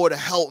afford to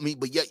help me,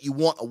 but yet you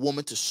want a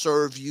woman to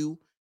serve you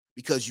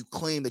because you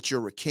claim that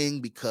you're a king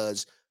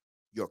because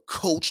your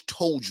coach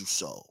told you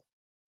so.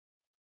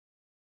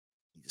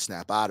 You need to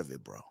snap out of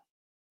it, bro.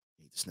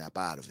 You need to snap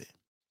out of it.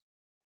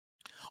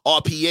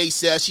 RPA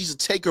says she's a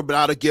taker but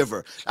not a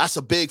giver. That's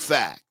a big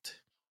fact.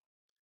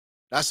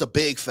 That's a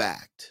big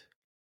fact.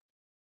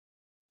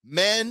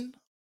 Men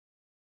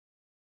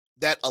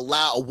that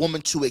allow a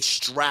woman to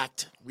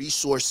extract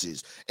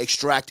resources,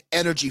 extract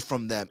energy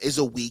from them is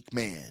a weak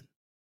man.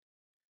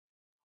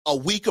 A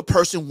weaker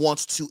person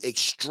wants to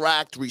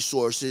extract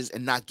resources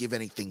and not give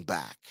anything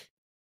back.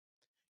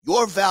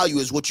 Your value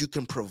is what you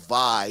can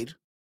provide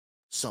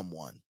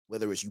someone,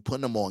 whether it's you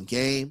putting them on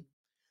game,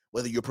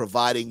 whether you're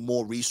providing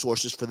more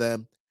resources for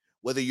them,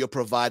 whether you're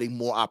providing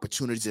more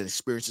opportunities and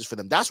experiences for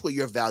them. That's where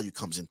your value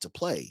comes into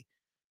play.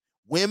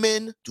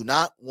 Women do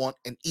not want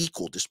an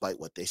equal, despite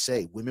what they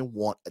say. Women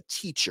want a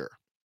teacher.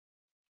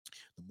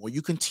 The more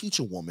you can teach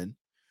a woman,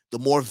 the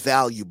more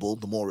valuable,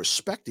 the more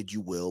respected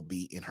you will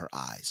be in her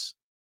eyes.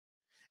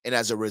 And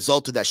as a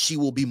result of that, she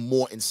will be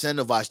more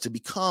incentivized to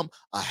become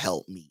a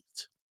helpmeet.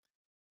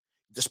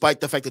 Despite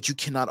the fact that you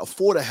cannot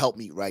afford a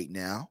helpmeet right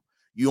now,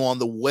 you're on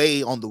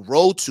the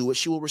road to it,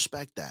 she will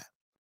respect that.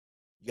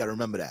 You got to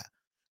remember that.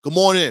 Good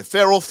morning,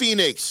 Pharaoh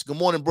Phoenix. Good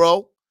morning,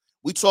 bro.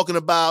 We talking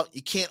about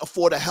you can't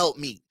afford a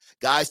helpmeet.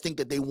 Guys think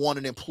that they want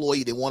an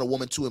employee. They want a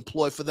woman to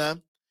employ for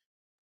them,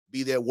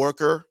 be their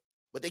worker,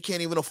 but they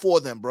can't even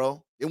afford them,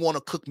 bro. They want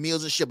to cook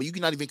meals and shit, but you're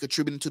not even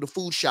contributing to the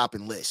food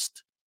shopping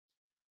list.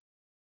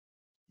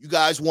 You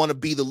guys want to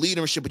be the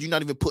leader and shit, but you're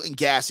not even putting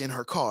gas in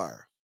her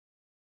car.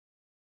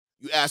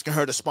 You asking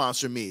her to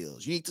sponsor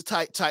meals. You need to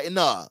tighten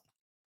up.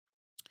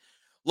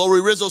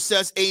 Lori Rizzo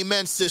says,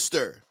 amen,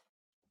 sister.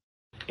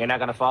 You're not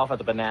going to fall for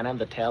the banana in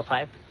the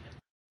tailpipe?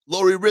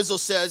 Lori Rizzo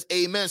says,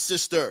 amen,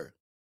 sister.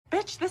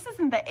 Bitch, this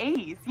isn't the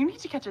A's. You need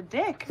to catch a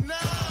dick. No!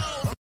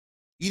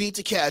 You need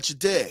to catch a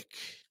dick.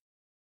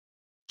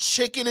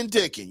 Chicken and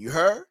dickin', you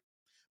heard?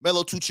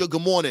 Mellow Tuccio,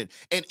 good morning.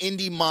 And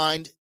Indie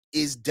Mind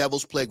is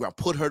Devil's Playground.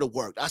 Put her to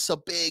work. That's a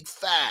big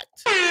fact.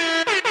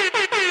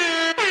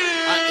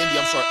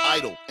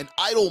 Idle. An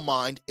idle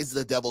mind is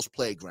the Devil's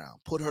Playground.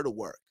 Put her to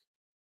work.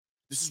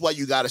 This is why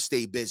you got to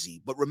stay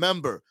busy. But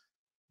remember,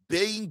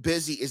 being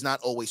busy is not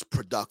always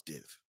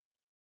productive.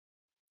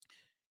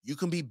 You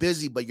can be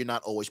busy, but you're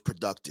not always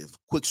productive.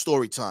 Quick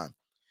story time.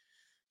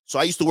 So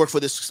I used to work for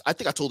this. I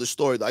think I told this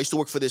story though. I used to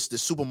work for this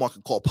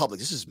supermarket called Publix.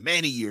 This is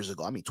many years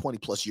ago. I mean, 20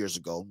 plus years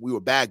ago. We were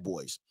bag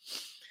boys.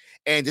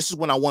 And this is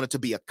when I wanted to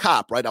be a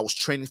cop, right? I was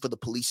training for the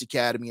police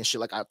academy and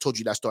shit. Like I told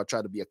you that I started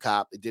trying to be a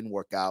cop. It didn't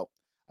work out.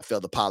 I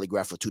failed the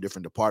polygraph for 2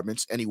 different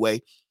departments.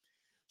 Anyway,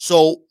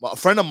 so a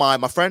friend of mine,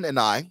 my friend and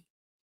I,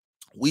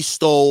 we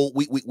took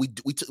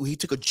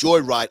a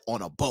joyride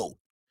on a boat.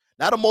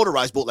 Not a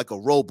motorized boat, like a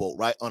rowboat,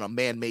 right? On a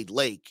man-made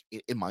lake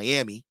in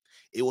Miami.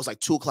 It was like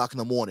 2:00 in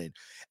the morning,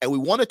 and we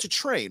wanted to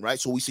train, right?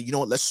 So we said, you know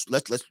what? Let's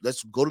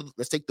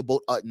take the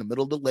boat out in the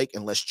middle of the lake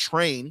and let's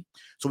train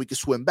so we can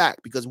swim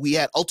back, because we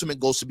had ultimate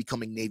goals to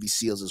becoming Navy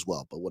SEALs as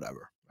well. But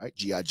whatever, right?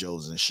 GI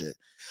Joes and shit.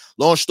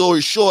 Long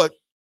story short,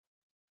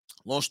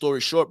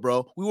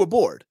 bro, we were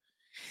bored,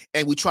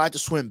 and we tried to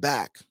swim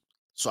back.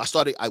 So we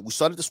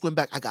started to swim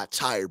back. I got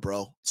tired,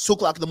 bro. It's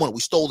 2:00 in the morning. We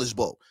stole this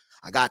boat.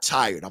 I got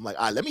tired. I'm like,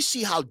 all right, let me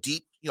see how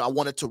deep. I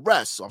wanted to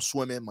rest. So I'm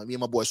swimming. Me and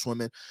my boy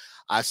swimming.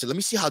 I said, let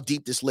me see how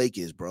deep this lake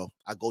is, bro.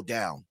 I go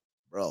down,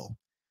 bro.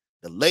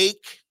 The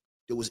lake,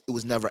 it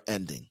was never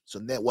ending. So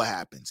then what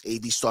happens?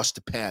 AV starts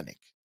to panic.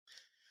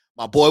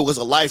 My boy was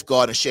a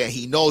lifeguard and shit.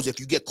 He knows if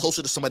you get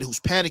closer to somebody who's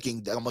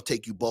panicking, then I'm going to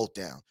take you both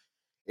down.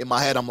 In my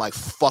head, I'm like,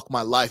 fuck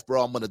my life,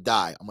 bro. I'm going to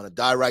die. I'm going to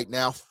die right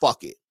now.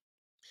 Fuck it.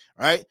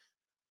 All right?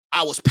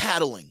 I was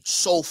paddling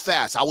so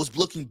fast. I was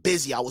looking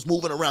busy. I was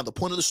moving around. The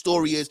point of the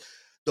story is,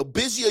 the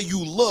busier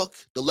you look,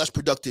 the less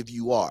productive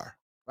you are,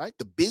 right?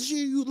 The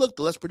busier you look,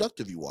 the less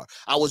productive you are.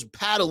 I was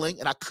paddling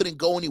and I couldn't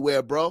go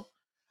anywhere, bro.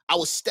 I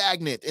was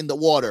stagnant in the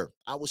water.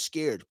 I was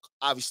scared.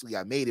 Obviously,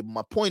 I made it. But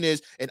my point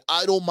is, an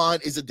idle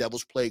mind is a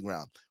devil's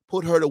playground.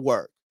 Put her to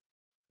work.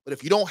 But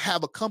if you don't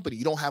have a company,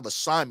 you don't have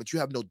assignments, you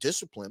have no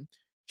discipline,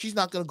 she's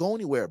not going to go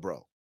anywhere,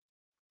 bro.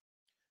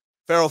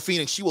 Pharaoh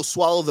Phoenix, she will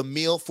swallow the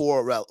meal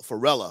for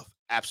Rella.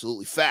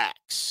 Absolutely.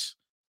 Facts.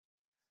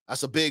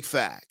 That's a big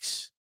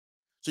facts.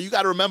 So you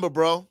got to remember,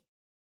 bro,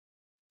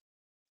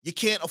 you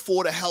can't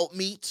afford a help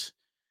meet.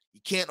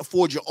 You can't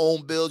afford your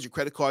own bills. Your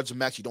credit cards are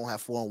maxed. You don't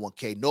have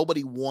 401k.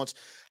 Nobody wants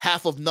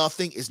half of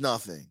nothing is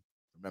nothing.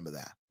 Remember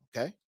that,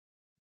 okay?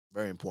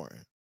 Very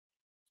important.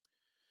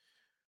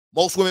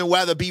 Most women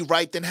rather be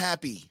right than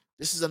happy.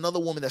 This is another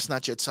woman that's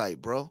not your type,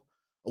 bro.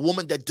 A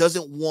woman that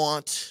doesn't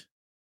want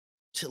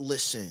to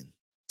listen,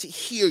 to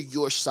hear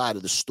your side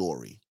of the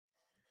story.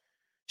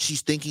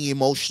 She's thinking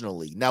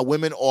emotionally. Now,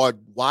 women are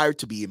wired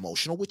to be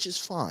emotional, which is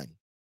fine.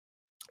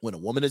 When a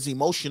woman is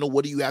emotional,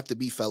 what do you have to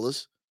be,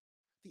 fellas?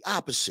 The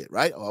opposite,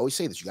 right? I always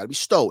say this. You got to be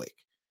stoic.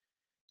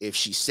 If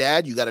she's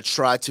sad, you got to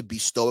try to be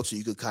stoic so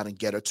you can kind of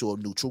get her to a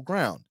neutral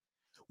ground.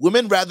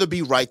 Women rather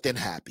be right than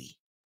happy,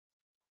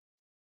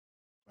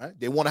 right?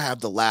 They want to have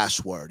the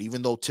last word,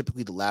 even though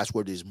typically the last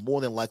word is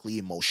more than likely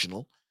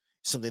emotional.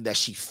 Something that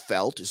she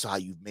felt is how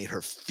you made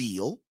her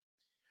feel.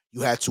 You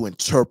had to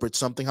interpret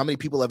something. How many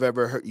people have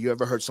ever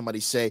heard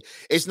somebody say,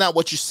 it's not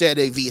what you said,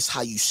 AV, it's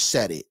how you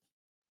said it.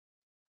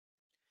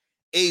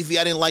 AV,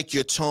 I didn't like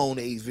your tone,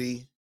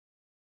 AV.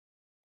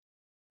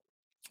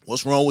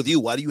 What's wrong with you?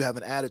 Why do you have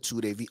an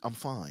attitude, AV? I'm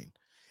fine.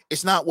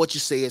 It's not what you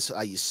say, it's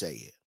how you say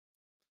it.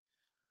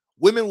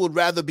 Women would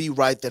rather be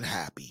right than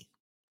happy.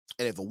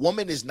 And if a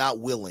woman is not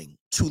willing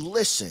to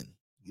listen,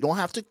 you don't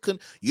have to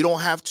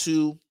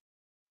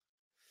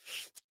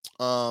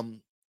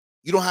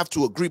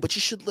agree, but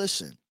you should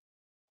listen.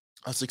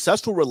 A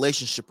successful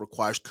relationship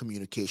requires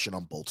communication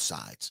on both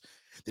sides.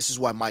 This is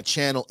why my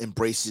channel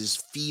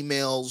embraces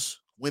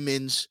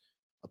women's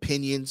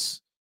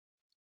opinions,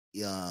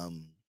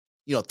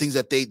 things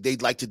that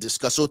they'd like to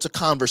discuss. So it's a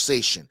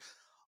conversation.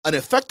 An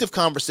effective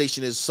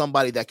conversation is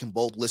somebody that can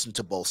both listen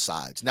to both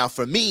sides. Now,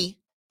 for me,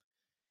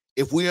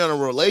 if we're in a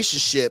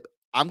relationship,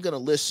 I'm going to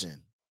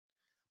listen.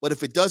 But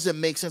if it doesn't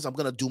make sense, I'm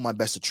going to do my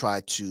best to try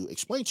to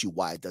explain to you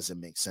why it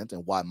doesn't make sense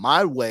and why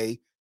my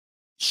way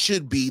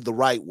should be the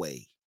right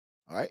way.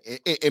 All right.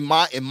 In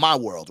my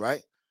world.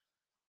 Right.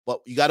 But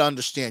you got to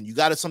understand, you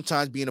got to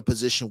sometimes be in a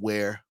position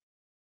where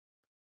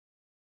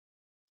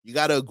you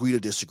got to agree to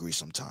disagree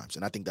sometimes.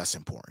 And I think that's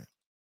important.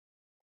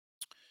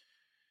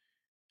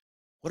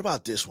 What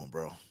about this one,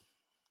 bro?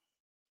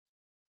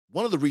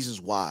 One of the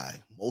reasons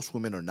why most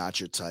women are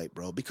not your type,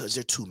 bro, because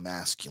they're too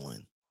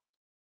masculine.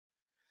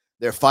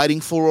 They're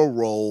fighting for a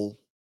role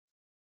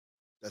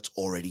that's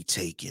already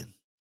taken.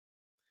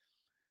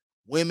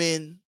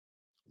 Women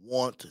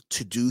want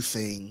to do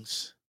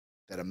things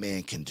that a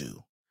man can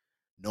do,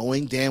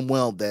 knowing damn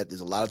well that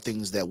there's a lot of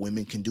things that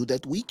women can do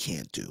that we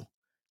can't do,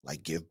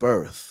 like give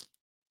birth.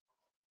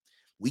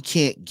 We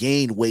can't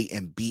gain weight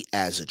and be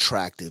as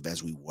attractive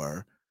as we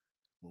were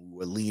when we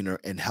were leaner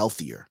and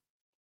healthier.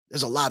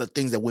 There's a lot of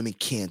things that women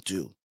can't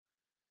do.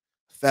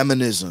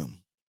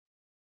 Feminism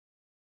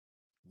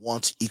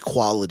wants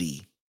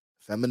equality.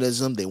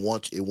 Feminism, they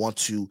want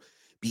to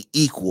be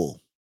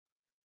equal.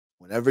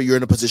 Whenever you're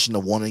in a position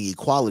of wanting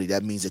equality,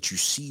 that means that you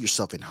see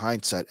yourself in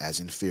hindsight as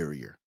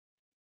inferior.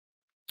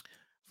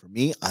 For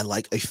me, I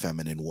like a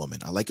feminine woman.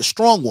 I like a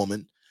strong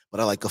woman,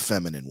 but I like a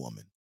feminine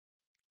woman.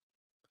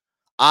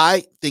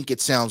 I think it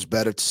sounds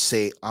better to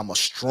say I'm a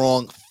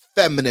strong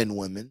feminine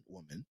woman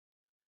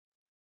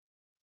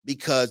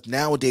Because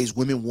nowadays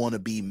women want to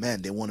be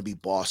men. They want to be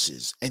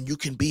bosses. And you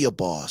can be a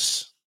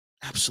boss.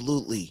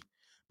 Absolutely.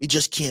 You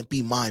just can't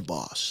be my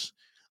boss.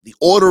 The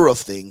order of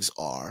things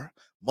are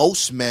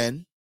most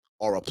men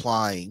are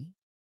applying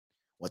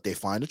what they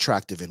find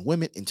attractive in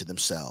women into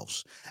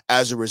themselves.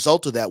 As a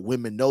result of that,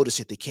 women notice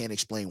it. They can't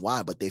explain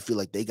why, but they feel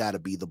like they got to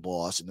be the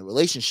boss in the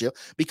relationship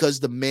because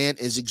the man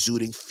is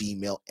exuding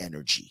female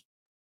energy.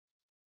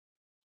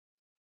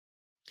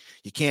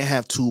 You can't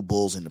have two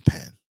bulls in the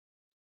pen.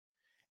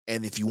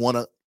 And if you want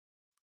a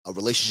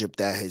relationship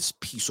that has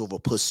peace over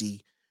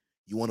pussy,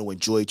 you want to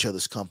enjoy each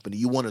other's company,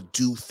 you want to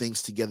do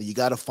things together, you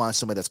got to find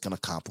somebody that's going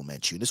to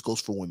compliment you. And this goes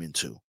for women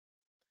too.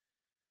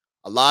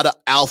 A lot of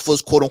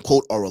alphas, quote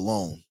unquote, are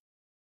alone.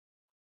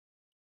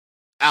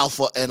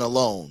 Alpha and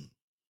alone,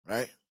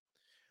 right?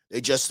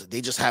 They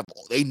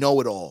know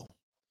it all.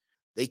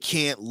 They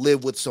can't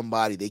live with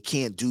somebody. They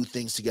can't do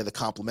things together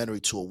complementary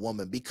to a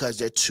woman because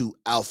they're too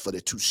alpha.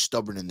 They're too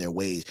stubborn in their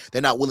ways.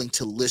 They're not willing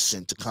to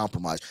listen to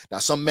compromise. Now,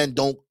 some men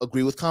don't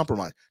agree with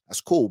compromise.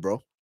 That's cool,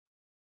 bro.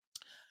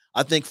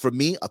 I think for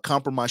me, a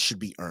compromise should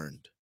be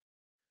earned.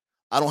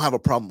 I don't have a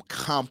problem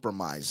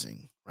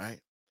compromising, right,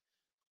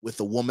 with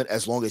a woman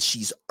as long as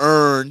she's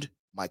earned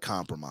my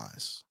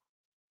compromise.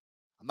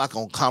 I'm not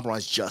going to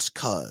compromise just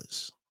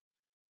because.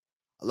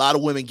 A lot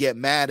of women get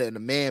mad at a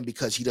man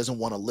because he doesn't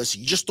want to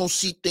listen. You just don't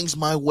see things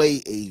my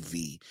way,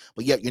 AV,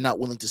 but yet you're not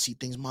willing to see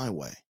things my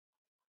way.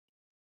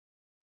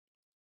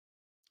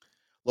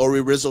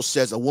 Lori Rizzo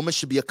says a woman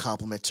should be a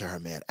compliment to her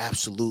man.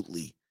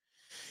 Absolutely.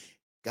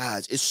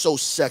 Guys, it's so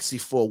sexy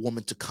for a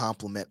woman to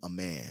compliment a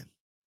man.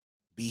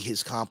 Be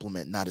his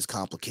compliment, not his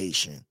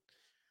complication.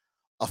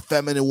 A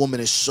feminine woman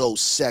is so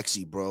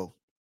sexy, bro.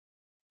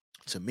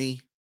 To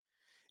me,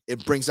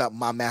 it brings out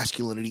my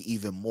masculinity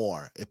even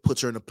more. It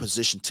puts her in a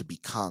position to be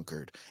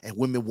conquered. And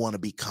women want to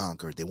be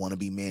conquered. They want to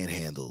be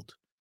manhandled.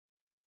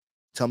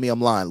 Tell me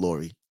I'm lying,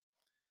 Lori.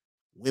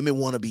 Women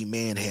want to be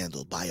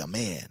manhandled by a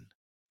man,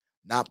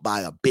 not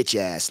by a bitch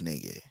ass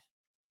nigga.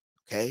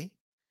 Okay?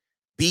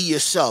 Be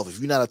yourself. If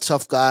you're not a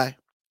tough guy,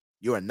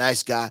 you're a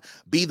nice guy.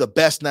 Be the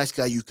best nice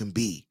guy you can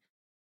be.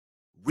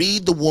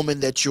 Read the woman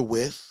that you're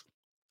with.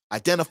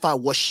 Identify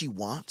what she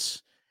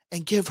wants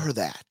and give her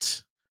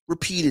that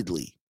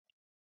repeatedly.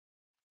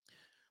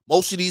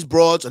 Most of these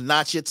broads are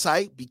not your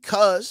type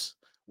because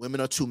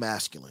women are too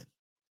masculine.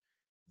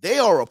 They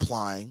are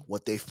applying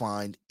what they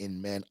find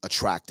in men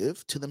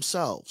attractive to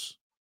themselves.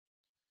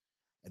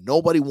 And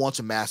nobody wants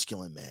a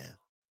masculine man.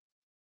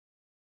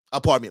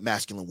 Pardon me, a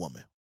masculine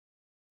woman.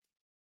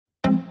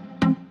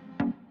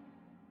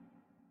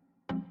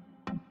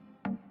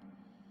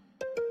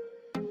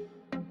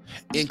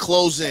 In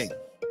closing,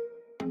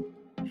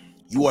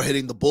 you are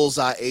hitting the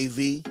bullseye,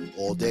 AV,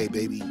 all day,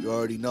 baby. You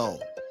already know.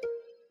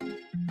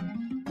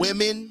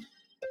 Women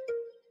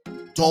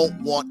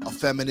don't want a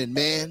feminine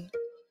man.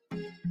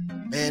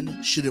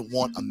 Men shouldn't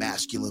want a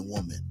masculine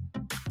woman.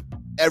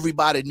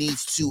 Everybody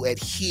needs to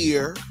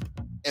adhere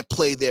and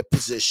play their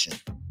position.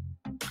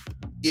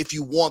 If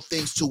you want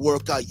things to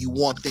work out, you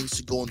want things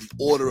to go in the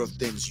order of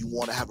things, you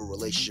want to have a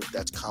relationship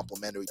that's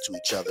complementary to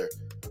each other,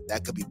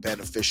 that could be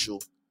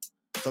beneficial,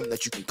 something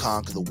that you can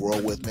conquer the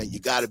world with, man, you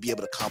got to be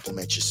able to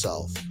complement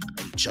yourself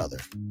and each other.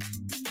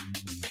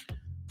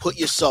 Put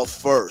yourself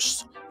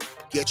first.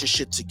 Get your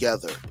shit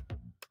together.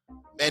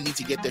 Men need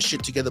to get their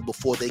shit together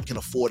before they can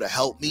afford a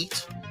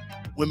helpmeet.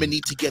 Women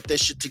need to get their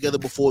shit together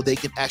before they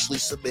can actually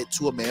submit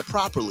to a man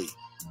properly.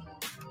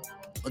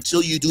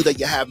 Until you do that,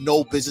 you have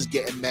no business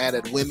getting mad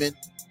at women,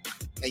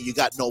 and you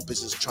got no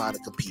business trying to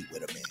compete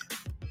with a man.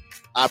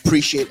 I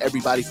appreciate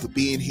everybody for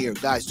being here.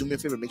 Guys, do me a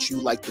favor. Make sure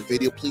you like the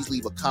video. Please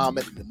leave a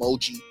comment, an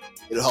emoji.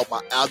 It'll help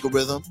my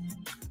algorithm.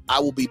 I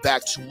will be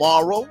back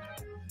tomorrow.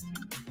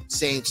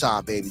 Same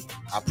time, baby.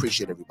 I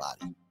appreciate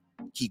everybody.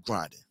 Keep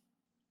grinding.